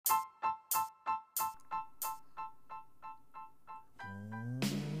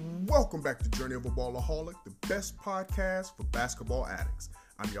Welcome back to Journey of a Ballaholic, the best podcast for basketball addicts.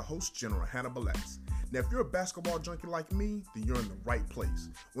 I'm your host, General Hannibal X. Now, if you're a basketball junkie like me, then you're in the right place.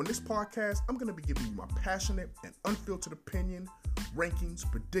 On this podcast, I'm going to be giving you my passionate and unfiltered opinion, rankings,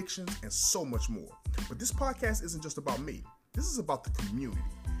 predictions, and so much more. But this podcast isn't just about me. This is about the community.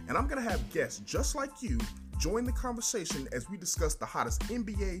 And I'm going to have guests just like you join the conversation as we discuss the hottest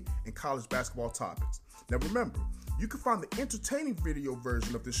NBA and college basketball topics. Now remember, you can find the entertaining video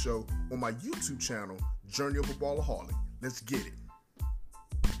version of this show on my YouTube channel, Journey of a Ballaholic. Let's get it.